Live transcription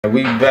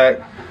We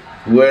back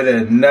with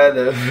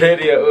another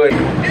video. If you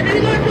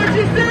like what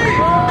you see,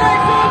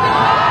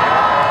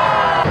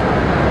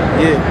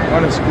 yeah,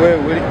 on the square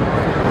with it.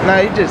 Nah,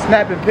 he just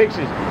snapping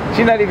pictures.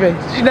 We don't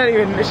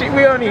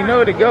even know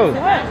where to go.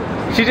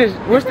 She just,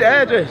 what's the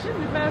address?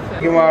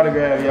 Give my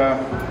autograph,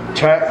 y'all.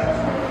 Trap.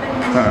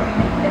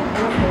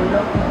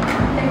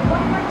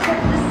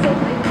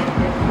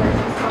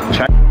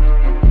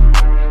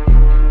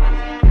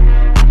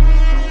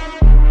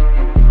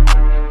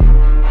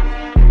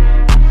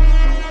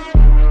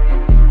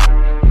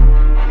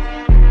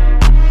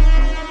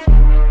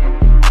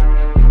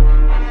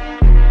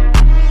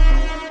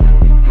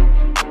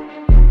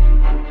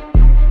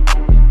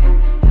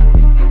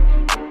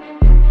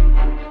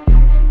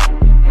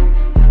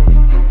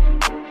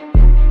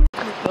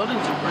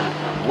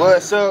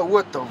 What's up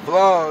with the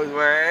vlogs,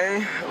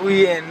 man?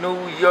 We in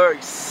New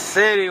York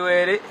City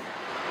with it.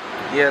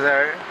 Yes,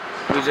 sir.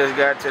 We just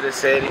got to the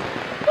city.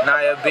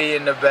 Naya B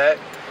in the back.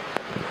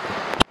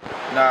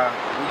 Nah,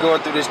 we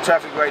going through this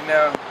traffic right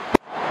now.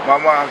 My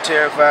mom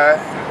terrified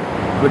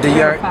with the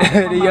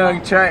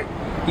young track.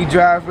 He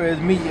drive for his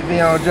meat. If he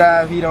don't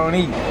drive, he don't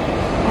eat.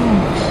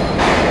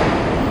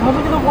 Oh,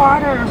 look at the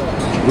water.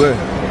 Where?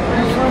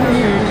 It's over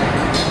here.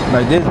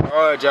 Like this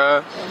hard,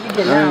 y'all. I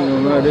ain't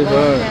gonna lie, this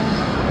hard.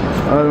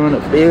 I don't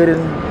wanna feel it.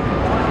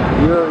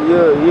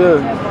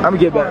 Yeah. I'm gonna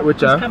get back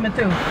with y'all. Coming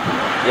through.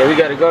 Yeah, we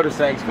gotta go to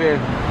Saks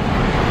Fifth.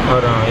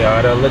 Hold on,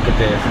 y'all. Look at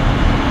this.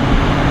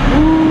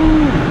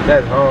 Woo,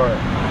 that's hard.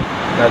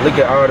 Now look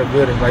at all the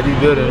buildings. Like these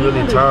buildings are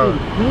really tall.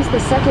 Use the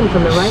second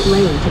from the right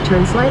lane to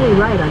turn slightly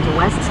right onto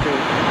West Street.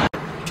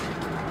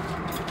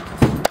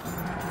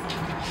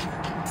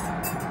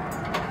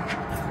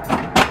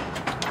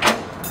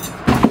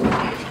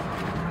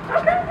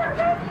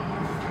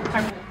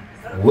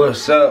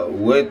 What's up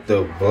with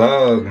the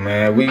vlog,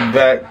 man? We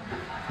back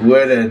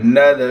with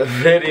another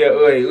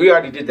video. Wait, we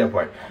already did that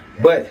part,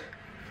 but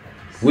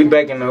we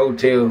back in the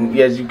hotel.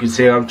 As you can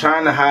see, I'm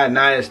trying to hide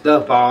Naya's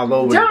stuff all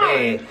over the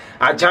bed.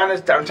 I'm trying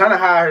to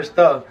hide her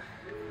stuff.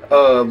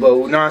 But you know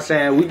what I'm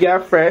saying? We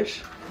got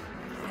fresh.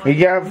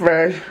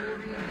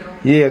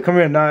 Yeah, come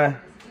here, Naya.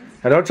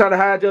 Now, don't try to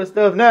hide your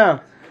stuff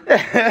now.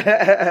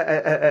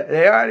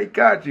 They already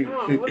caught you.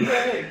 Oh, what the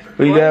heck?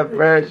 We got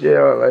fresh. Yeah,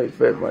 I like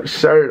fit my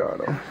shirt on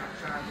them.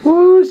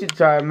 Woo, she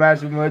tried to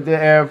match me with the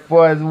Air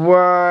Force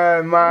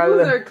One.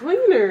 Those are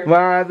cleaner.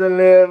 Mine's a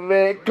little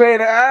bit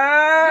cleaner.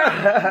 Ah!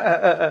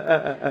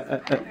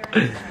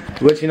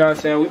 But you know what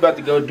I'm saying? We about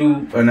to go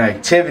do an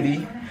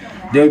activity.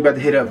 Then we about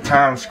to hit up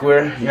Times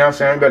Square. You know what I'm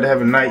saying? We about to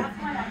have a night.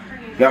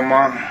 Got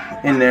mom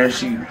in there.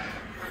 She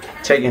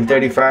taking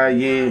 35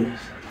 years.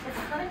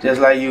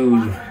 Just like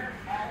usual. You know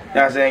what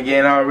I'm saying?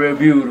 Getting all real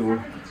beautiful.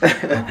 But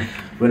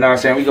you know what I'm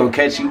saying? We gonna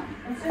catch you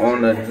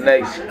on the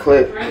next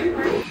clip.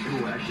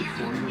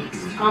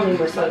 I don't need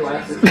my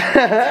sunglasses.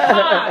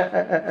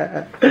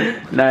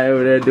 Now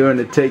over there doing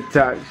the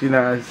TikToks, you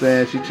know what I'm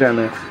saying? She trying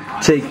to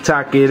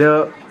TikTok it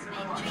up.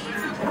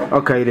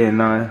 Okay then,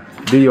 Naya.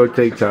 Do your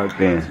TikTok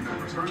then.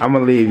 I'm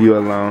gonna leave you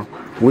alone.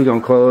 We gonna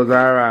close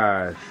our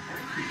eyes.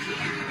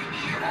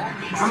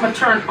 I'm gonna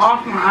turn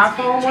off my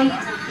iPhone one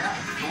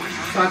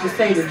so I can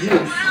say the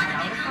juice.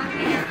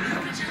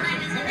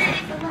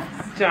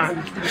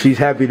 John. She's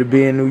happy to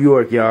be in New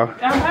York, y'all.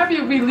 I'm happy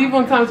if we leave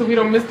on time so we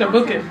don't miss the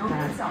booking.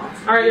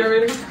 Alright, you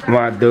ready?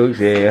 My dukes,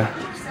 yeah.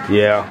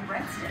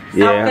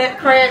 Outfit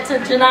credit to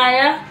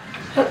Janaya.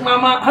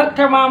 Hooked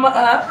her mama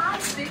up.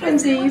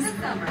 Twinsies.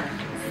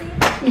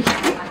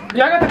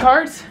 Y'all got the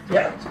cards?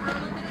 Yeah.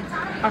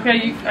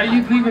 Okay, are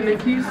you leaving the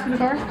keys to the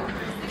car?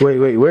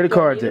 Wait, where the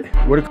cards at?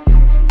 Where the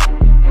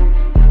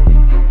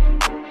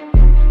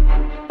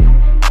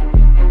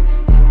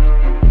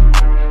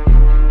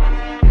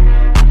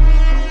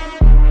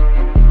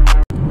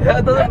Yeah,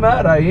 it doesn't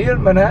matter. Here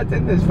in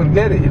Manhattan, just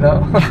forget it, you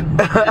know.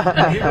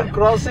 Even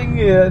crossing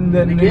and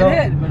then, you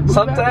know,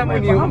 sometimes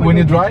when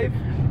you drive,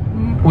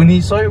 when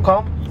he saw you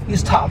come, he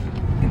stopped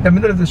in the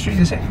middle of the street.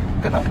 He said,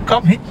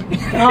 come hit me.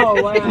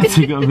 Oh, wow.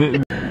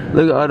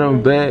 Look at all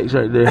them bags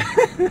right there.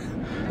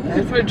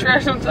 Just put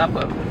trash on top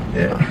of it.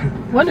 Yeah.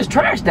 When is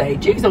trash day?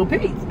 Jeez, oh,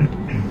 Pete.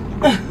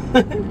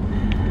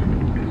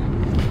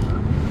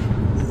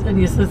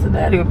 City of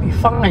Cincinnati would be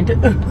fined.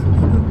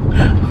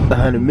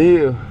 100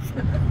 mil.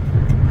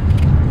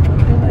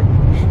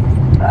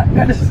 I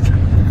gotta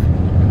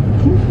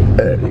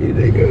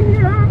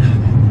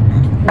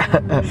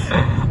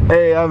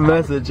Hey, I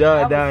messed with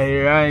y'all down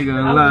here. I ain't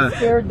gonna lie.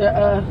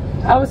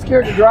 I was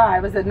scared to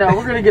drive. I said, no,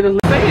 we're gonna get a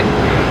lift.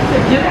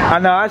 I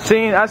know. I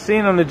seen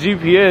on the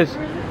GPS.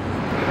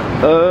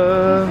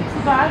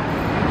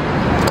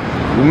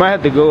 We might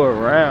have to go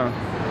around.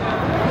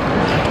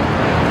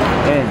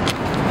 And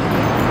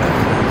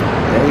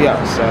we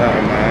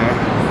outside, man.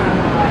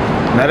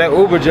 Now that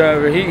Uber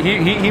driver,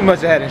 he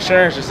must have had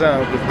insurance or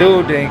something, but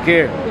dude didn't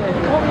care.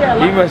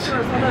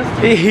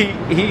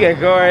 He got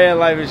car and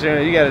life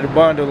insurance. He got a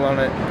bundle on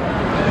it.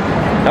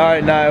 All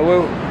right, now where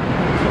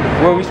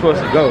are we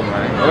supposed to go,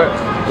 man?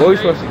 Where are we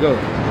supposed to go? All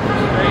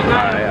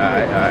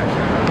right.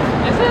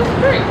 It says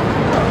free.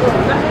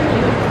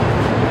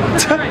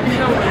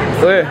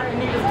 Where?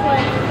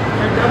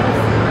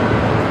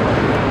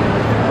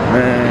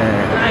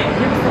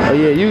 Man. Oh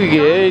yeah, you can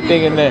get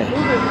everything in there.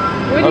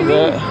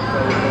 Okay.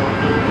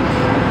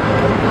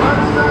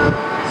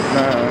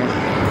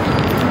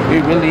 We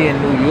really in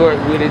New York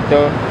with it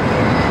though.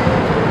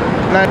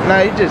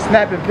 Nah, you just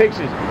snapping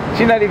pictures.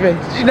 We don't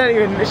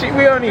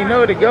even know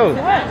where to go.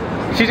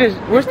 She just,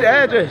 what's the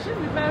address?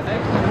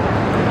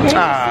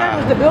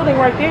 Yeah, the building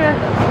right there.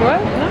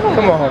 What? No.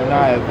 Come on,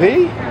 Nia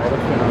B.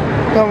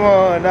 Come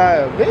on,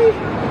 Nia B.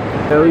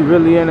 Yeah, we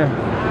really in it. 3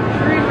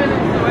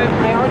 minutes away.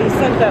 I already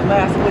sent that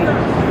last week.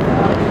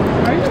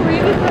 Are you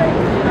reading?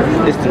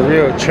 It's the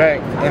real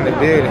track in the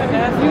building.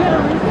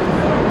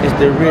 It's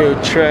the real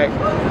track.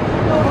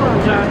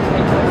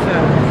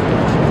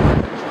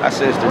 I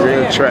said it's the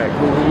real track.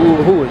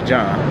 Who is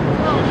John?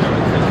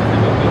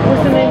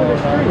 What's the name of the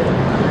street?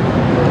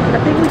 I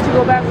think we should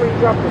go back where you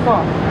dropped us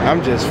off.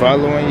 I'm just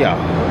following y'all.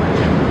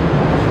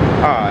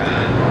 Alright.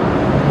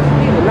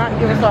 You did not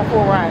give us our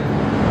full ride.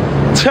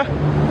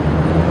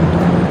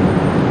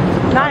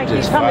 Nine, can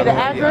you tell me the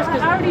address?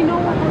 Because I already know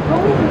where we're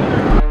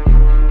going.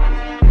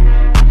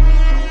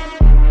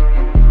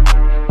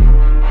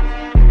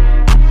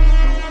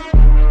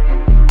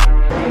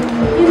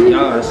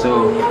 Y'all,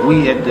 so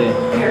we at the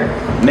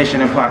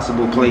Mission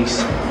Impossible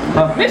place.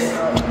 This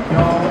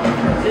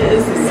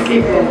is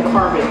Escape Room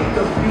Carbon.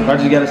 I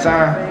just got a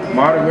sign,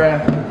 my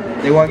autograph.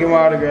 They want to get my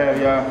autograph,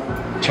 y'all.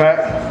 Track.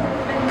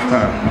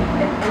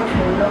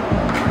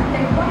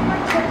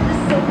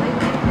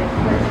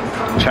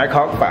 Track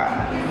Hawk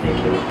 5.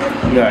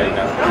 You already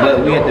know.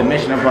 But we at the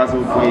Mission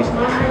Impossible place.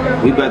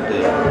 We about to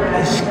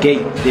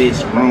escape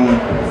this room.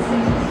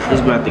 It's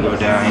about to go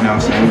down, you know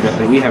what I'm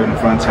saying? We having a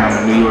fun time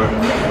in New York.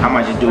 I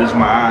might just do this with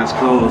my eyes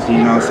closed, you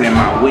know what I'm saying?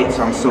 My wits,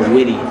 I'm so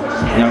witty. You know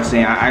what I'm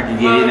saying? I can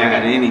get in and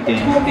out of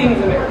anything.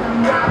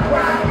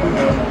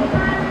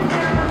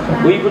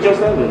 Where you put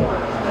yourself in?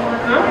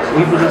 Where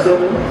you put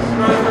yourself in?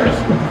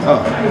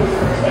 Oh.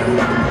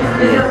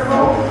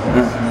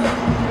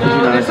 You know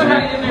what I'm saying? I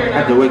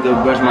had to wake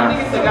up, brush my... I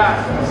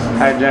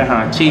had to brush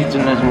my teeth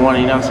this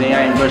morning, you know what I'm saying? I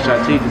ain't brushed our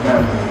teeth this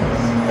morning.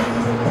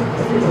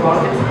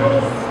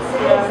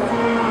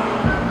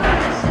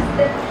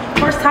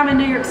 First time in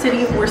New York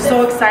City, we're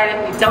so excited.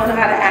 We don't know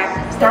how to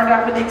act. Started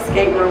off in the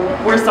escape room.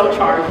 We're so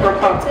charged. We're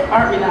pumped.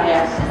 Aren't we,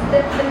 Nia?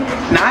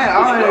 Nia,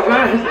 always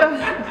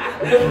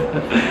good.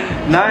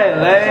 Nia,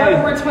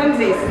 lame. We're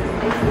twinsies.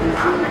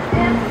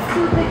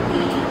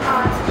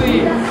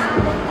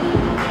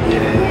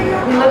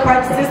 Yeah. We look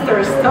like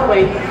sisters, don't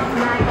we?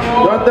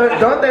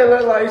 Don't they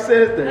look like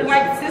sisters? Look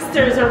like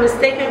sisters or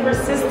mistaken for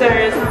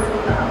sisters.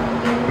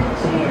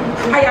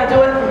 How y'all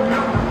doing?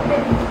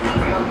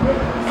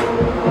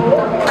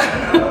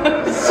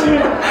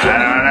 I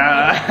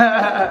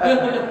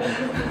don't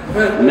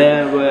know.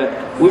 Man,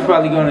 but we're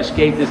probably gonna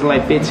escape this in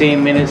like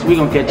 15 minutes. We're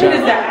gonna catch up. It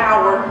is an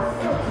hour.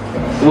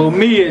 Well,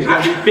 me it's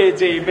gonna be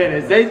 15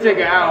 minutes. They took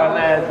an hour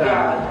last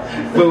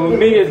time. But with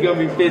me it's gonna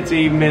be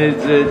 15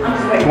 minutes to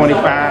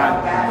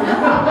 25.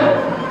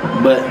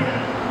 But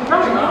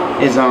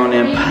it's on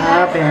and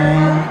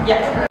popping.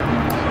 Yeah.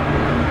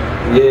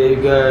 Yeah,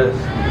 you guys.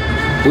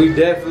 We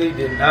definitely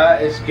did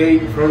not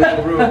escape from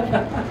the room.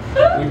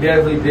 We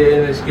definitely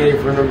didn't escape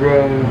from the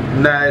room.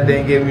 Nia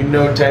didn't give me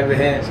no type of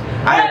hints.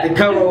 I had to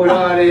come up with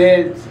all the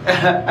hints.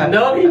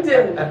 No, he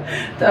didn't.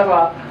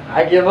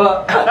 I give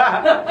up.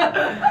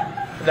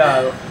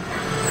 No.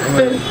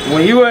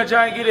 When you weren't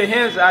trying to get the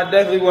hints, I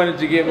definitely wanted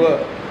to give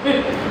up.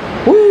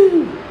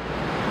 Woo!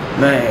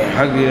 Man,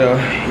 hungry though.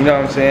 You know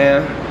what I'm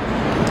saying?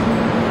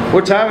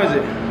 What time is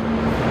it?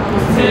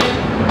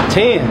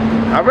 10.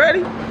 10.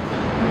 Already?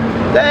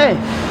 Dang.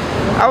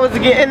 I was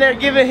getting in there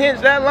giving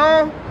hints that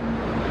long?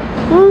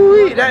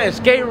 Woo-wee. That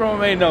escape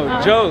room ain't no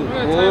joke,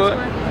 boy.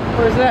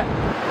 Where's that?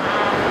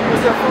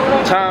 Where's your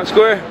food? Times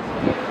Square?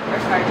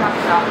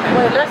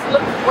 Wait, let's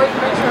look. Wait,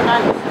 make sure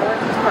not.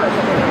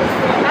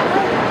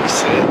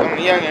 I'm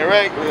young and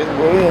reckless,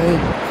 boy.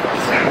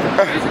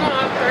 He's going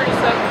up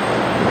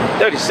 37.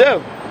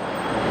 37?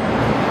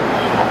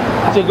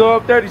 To go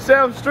up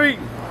 37th Street?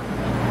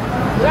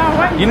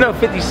 You know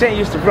 50 Cent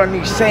used to run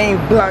these same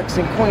blocks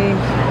in Queens,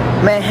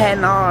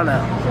 Manhattan, all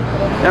them. You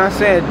know what I'm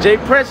saying? Jay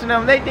Prince and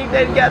them, they think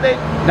they got that.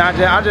 Nah,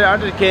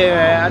 I'm just kidding,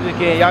 man. I'm just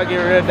kidding. Y'all get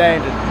real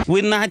dangerous.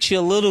 We're not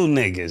your little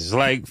niggas.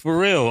 Like, for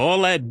real.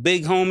 All that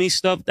big homie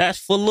stuff, that's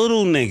for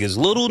little niggas.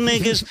 Little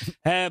niggas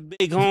have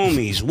big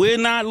homies. We're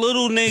not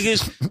little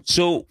niggas,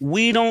 so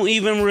we don't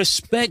even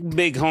respect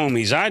big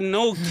homies. I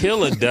know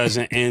Killer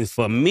doesn't, and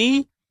for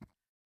me,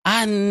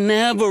 I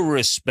never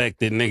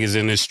respected niggas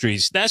in the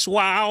streets. That's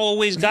why I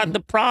always got the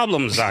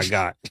problems I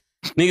got.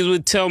 Niggas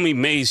would tell me,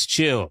 Maze,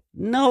 chill.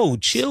 No,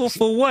 chill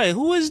for what?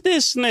 Who is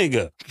this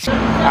nigga?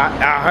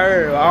 I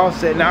heard, I was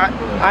saying, nah,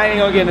 I ain't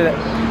gonna get into that.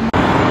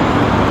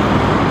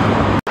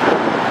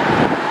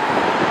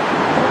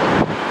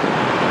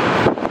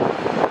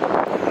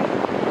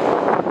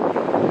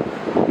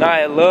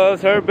 Nia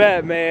loves her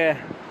Batman.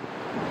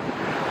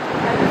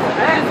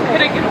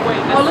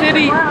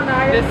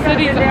 The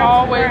city's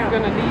always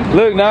gonna need.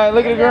 Look, Nia,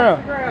 look at the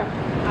ground.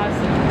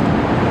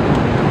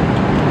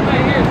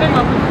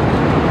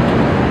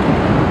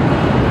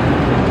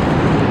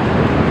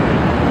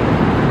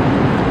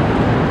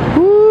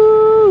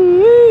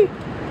 Woo-wee.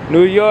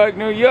 New York,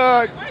 New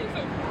York.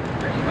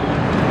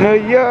 New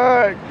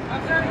York.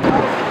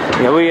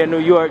 Yeah, we in New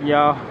York,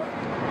 y'all.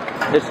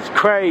 This is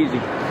crazy.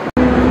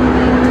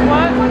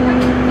 What?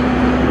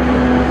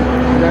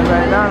 That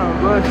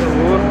McDonald's busting,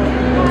 boy.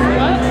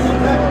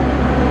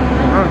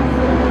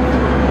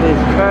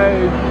 It's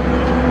crazy.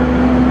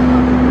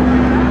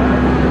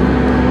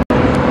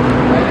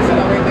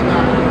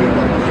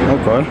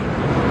 Okay.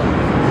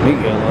 We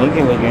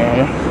can look at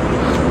it.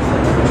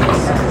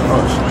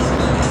 Oh,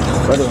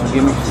 brother gonna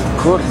give me some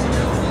quarters.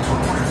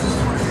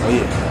 Oh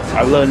yeah,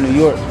 I love New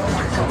York. I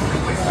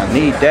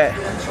need that.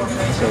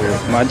 So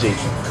my G.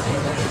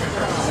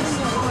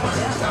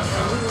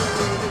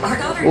 Our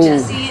daughter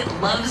Jessie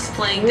loves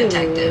playing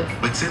detective.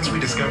 But since we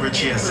discovered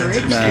she has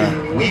sensitive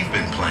skin, we've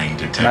been playing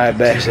detective. Not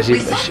bad said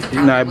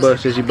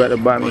she about to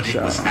buy me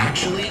some.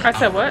 I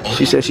said what?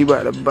 She said she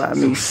about to buy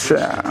me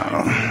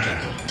some.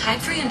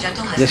 Type-free and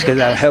gentle Just because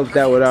I helped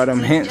out with all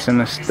them hints and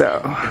the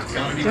stuff.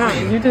 No,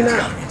 you did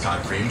not.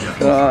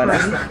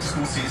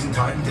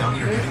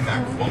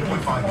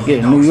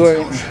 Get a New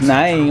York. Nah,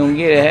 I ain't gonna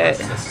get a hat.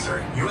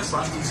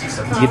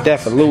 Get that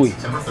for Louis.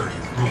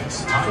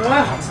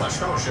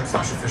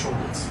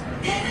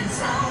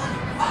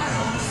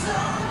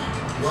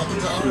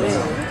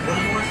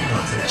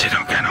 She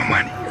don't got no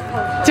money.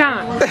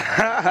 John.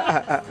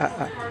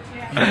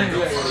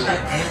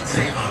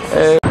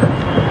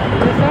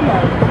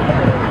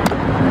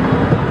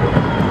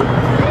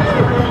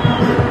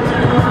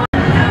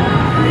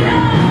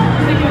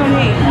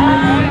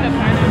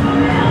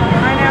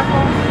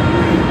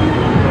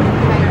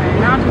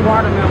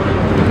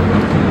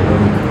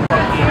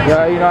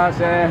 Yeah, you know what I'm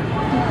saying?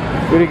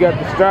 We got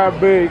the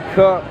strawberry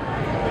cup.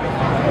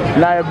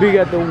 Nia B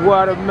got the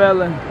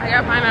watermelon. I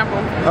got pineapple.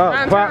 Oh,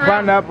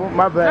 pineapple,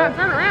 my bad.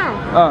 Turn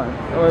around.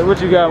 Wait, what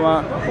you got,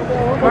 man?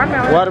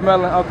 Watermelon.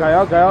 Watermelon, okay.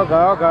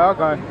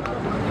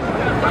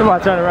 Come on,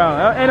 turn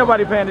around. Ain't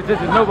nobody paying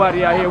attention to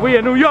nobody out here. We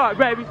in New York,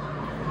 baby.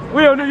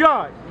 We in New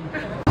York.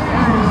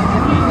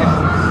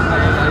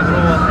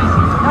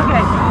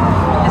 Okay.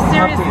 The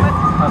serious.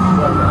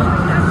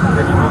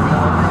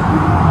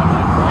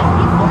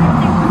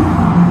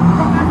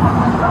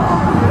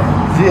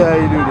 See how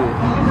you do this.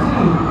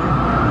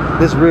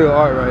 This is real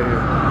art right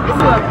here.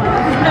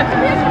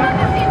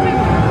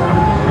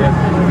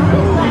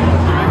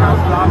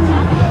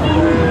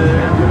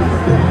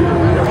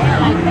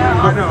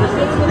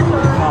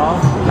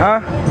 Huh?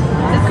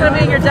 It's gonna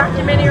be in your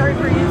documentary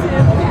for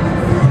YouTube.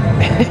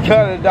 He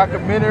got a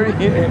documentary.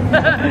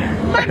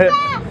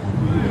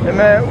 Hey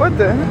man, what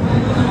the?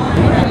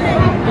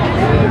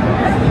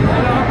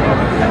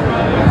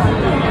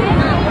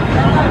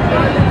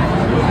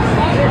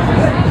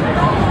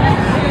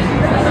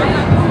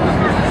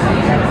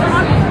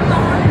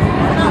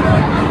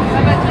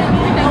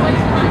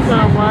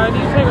 Why do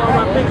you take all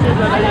my pictures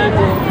at the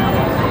table?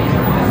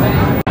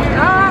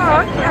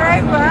 Oh, okay,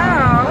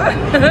 wow.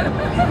 Okay.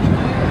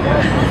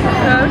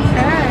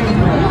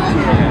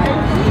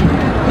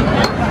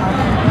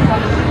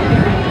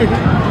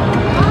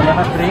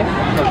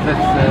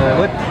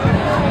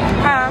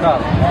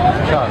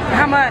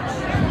 How much?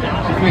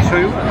 Let me show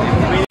you.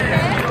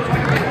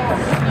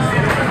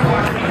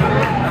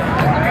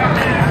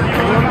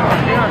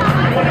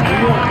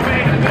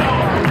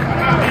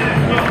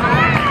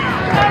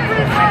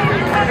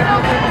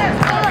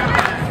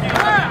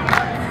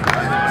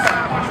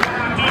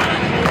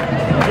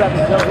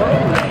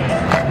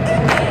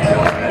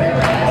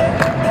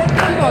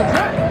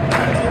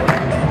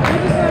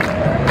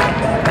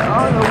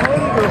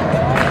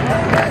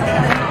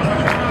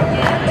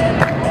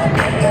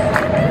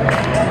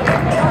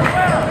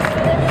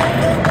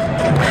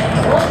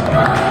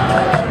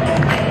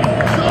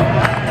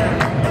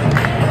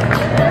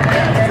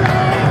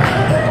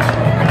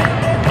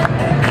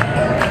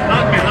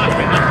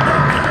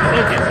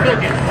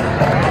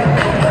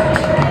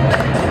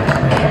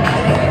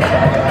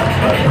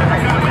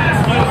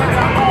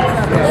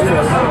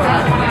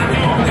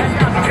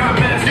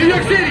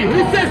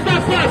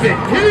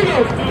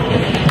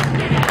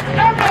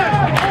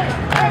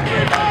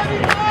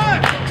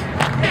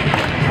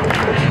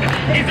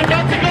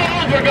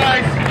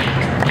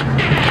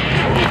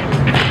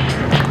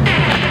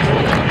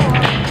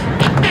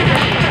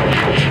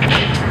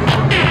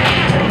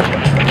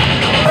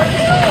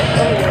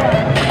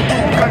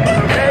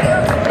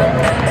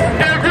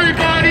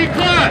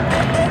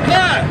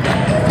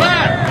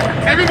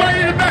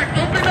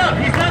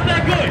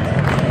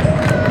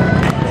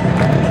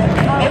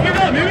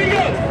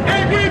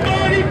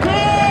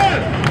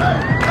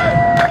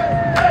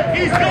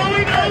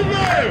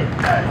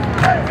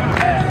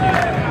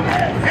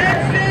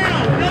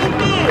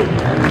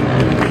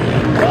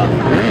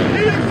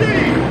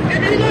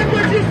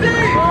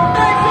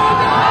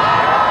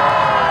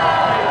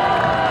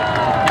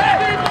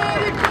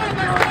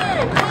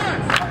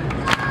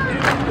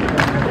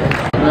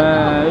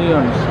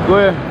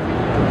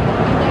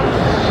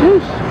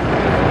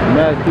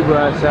 got people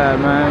outside,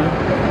 man.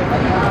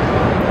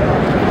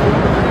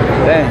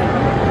 Dang.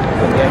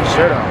 Put that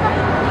shirt on.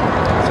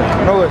 So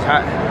I know it's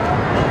hot.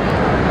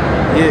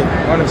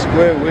 Yeah, on the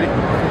square with it.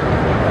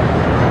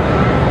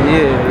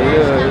 Yeah.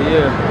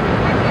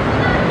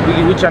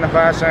 We trying to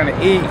find something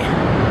to eat.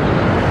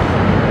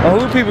 Oh,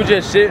 who people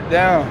just sit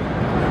down?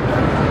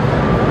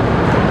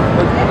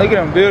 Look at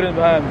them buildings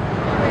behind me.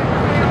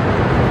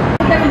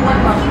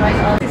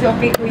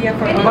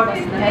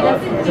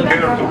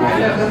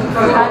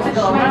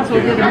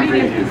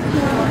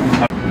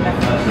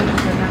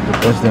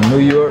 What's the New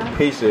York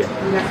pizza?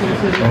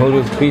 Who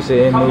does pizza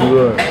in New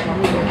York?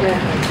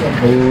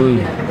 Ooh.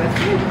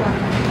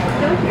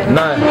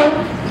 Nah.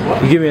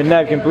 You give me a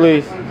napkin,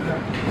 please.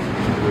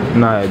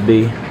 Nah,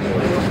 B.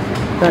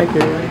 Thank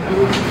you.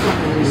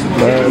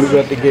 Man, we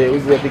got to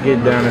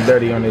get down and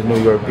dirty on this New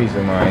York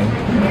pizza, man.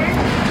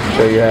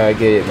 Show you how I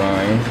get it,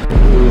 man.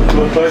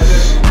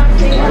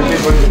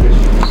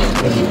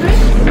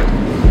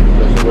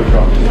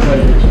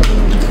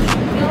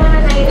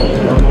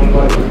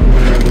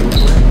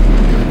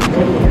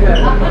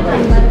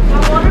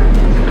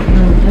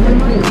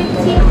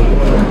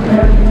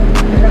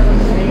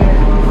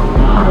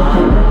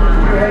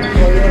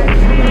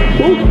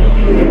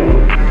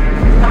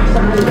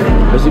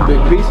 That's a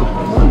big pizza.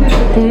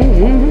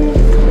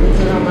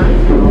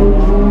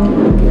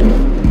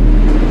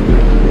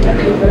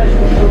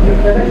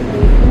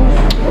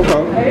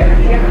 Okay.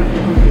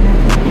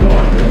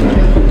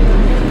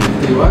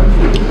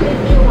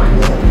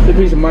 The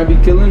pizza might be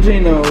killing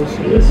Geno's.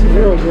 It's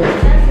real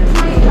good.